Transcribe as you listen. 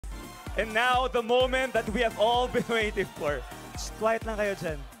And now, the moment that we have all been waiting for. Shh, quiet lang kayo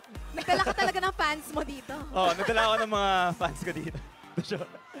dyan. Nagdala ka talaga ng fans mo dito. Oh, nagdala ako ng mga fans ko dito.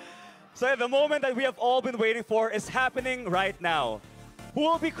 So the moment that we have all been waiting for is happening right now. Who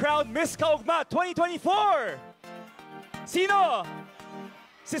will be crowned Miss Kaogma 2024? Sino?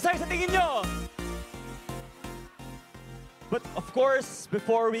 Si Sai sa tingin nyo? But of course,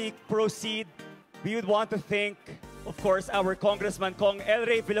 before we proceed, we would want to thank, of course, our Congressman Kong El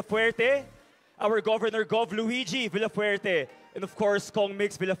Rey Villafuerte, our Governor Gov Luigi Villafuerte, and of course, Kong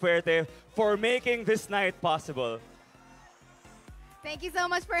Mix Villafuerte for making this night possible. Thank you so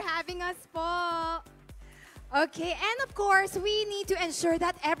much for having us po. Okay, and of course, we need to ensure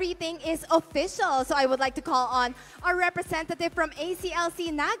that everything is official. So I would like to call on our representative from ACLC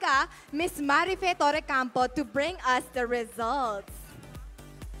Naga, Ms. Marife Torrecampo, to bring us the results.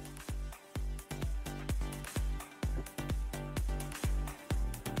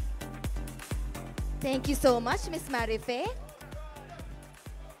 Thank you so much, Ms. Marife.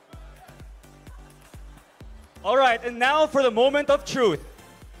 All right, and now for the moment of truth.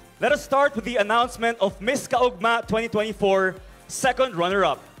 Let us start with the announcement of Miss Kaogma 2024 second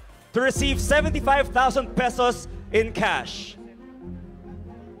runner-up to receive 75,000 pesos in cash.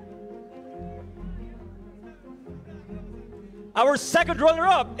 Our second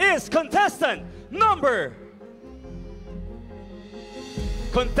runner-up is contestant number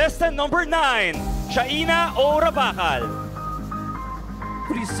 9, Shaina Orabacal.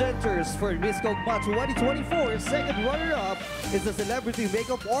 Presenters for Miss Kaogma 2024 second runner-up is the celebrity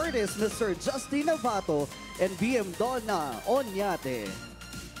makeup artist Mr. Justin Navato and BM Donna Onyate.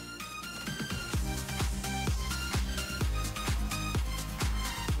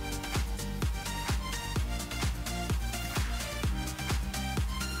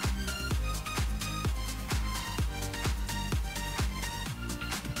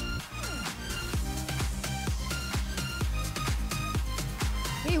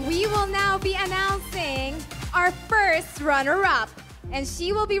 We will now be announcing our first runner-up, and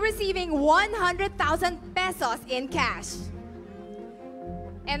she will be receiving 100,000 pesos in cash.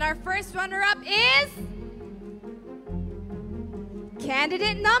 And our first runner-up is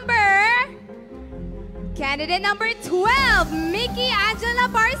candidate number 12, Mickey Angela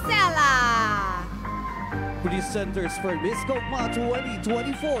Barcela. Presenters for Miss Kaogma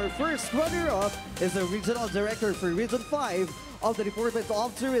 2024 first runner-up is the Regional Director for Region 5 of the Department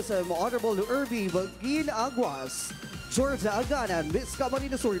of Tourism, Honorable Irby Bagin Aguas, Georgia Aganan, Miss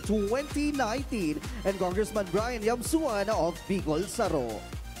Camarines Sur 2019, and Congressman Brian Yamsuan of Bicol Saro.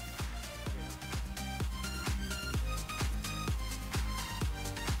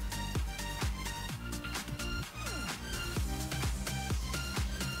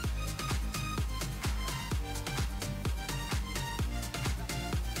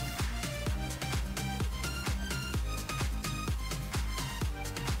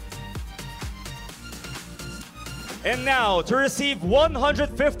 And now, to receive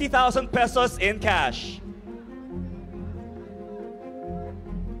 150,000 pesos in cash.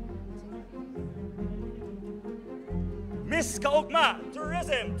 Miss Kaogma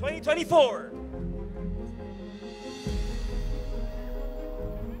Tourism 2024.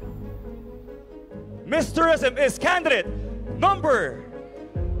 Miss Tourism is candidate number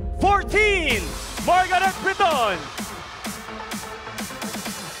 14, Margaret Britton.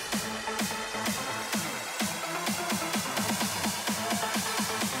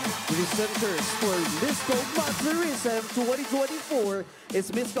 Presenters for Miss Kaogma Tourism 2024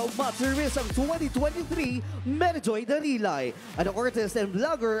 is Miss Kaogma Tourism 2023, Medjoy Dalilay, an artist and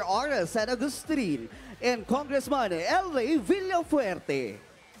blogger Ara San Agustin, and Congressman El Rey Villafuerte.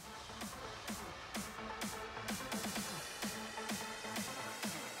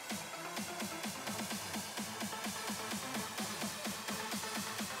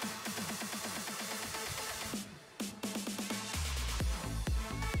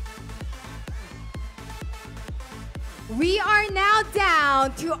 We are now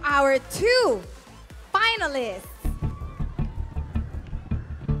down to our 2 finalists.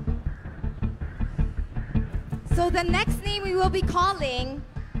 So the next name we will be calling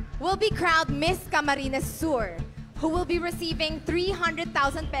will be crowned Miss Camarines Sur, who will be receiving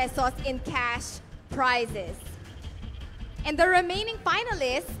 300,000 pesos in cash prizes. And the remaining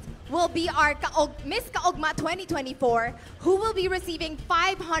finalists will be our Miss Kaogma 2024, who will be receiving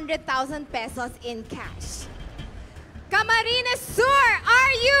 500,000 pesos in cash. Camarines Sur,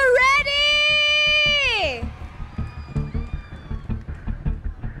 are you ready?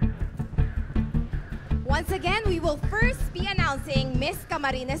 Once again, we will first be announcing Miss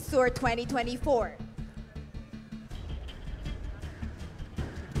Camarines Sur 2024.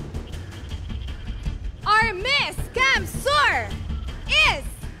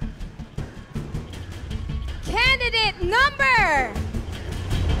 number.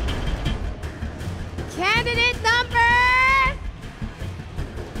 Candidate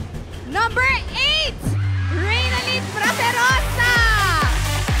number 8, Reynalyn Praterosa.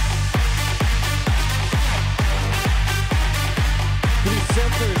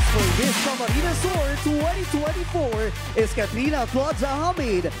 Presenters for Miss Camarines Sur 2024 is Katrina Claudia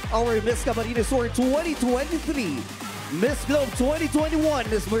Hamid, our Miss Camarines Sur 2023. Miss Globe 2021,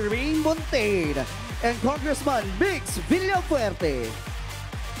 Miss Maureen Montaigne, and Congressman Bix Villafuerte.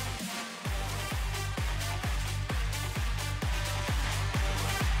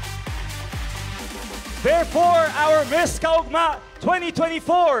 Therefore, our Miss Kaogma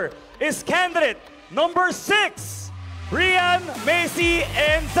 2024 is candidate number 6, Rian, Macy,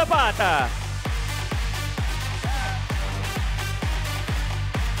 and Zapata.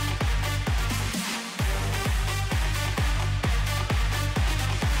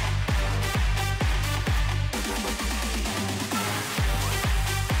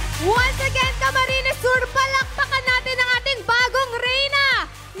 Once again, Camarines Sur, palakpakan natin ang ating bagong reyna,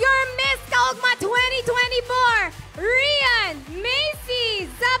 your Miss Kaogma 2024, Rian Macy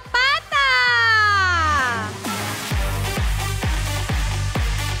Zapata!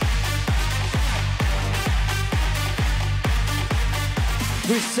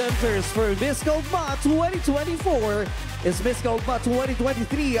 Presenters for Miss Kaogma 2024 is Miss Kaogma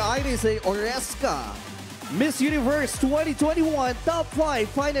 2023, Iris Oresca. Miss Universe 2021 Top 5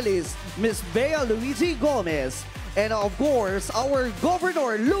 finalist, Miss Bea Luigi Gomez. And of course, our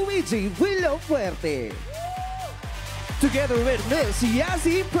Governor Luigi Villafuerte. Together with Miss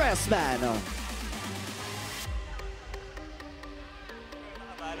Yazzie Pressman.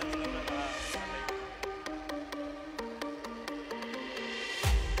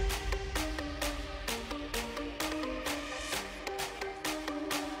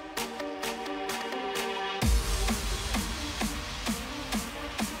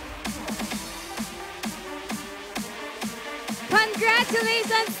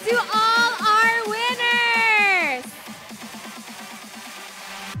 Congratulations to all our winners!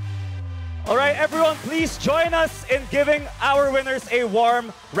 All right, everyone, please join us in giving our winners a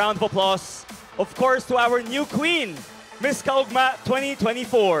warm round of applause. Of course, to our new queen, Miss Kaogma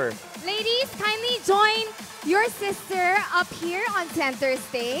 2024. Ladies, kindly join your sister up here on center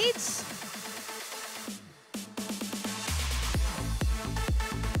stage.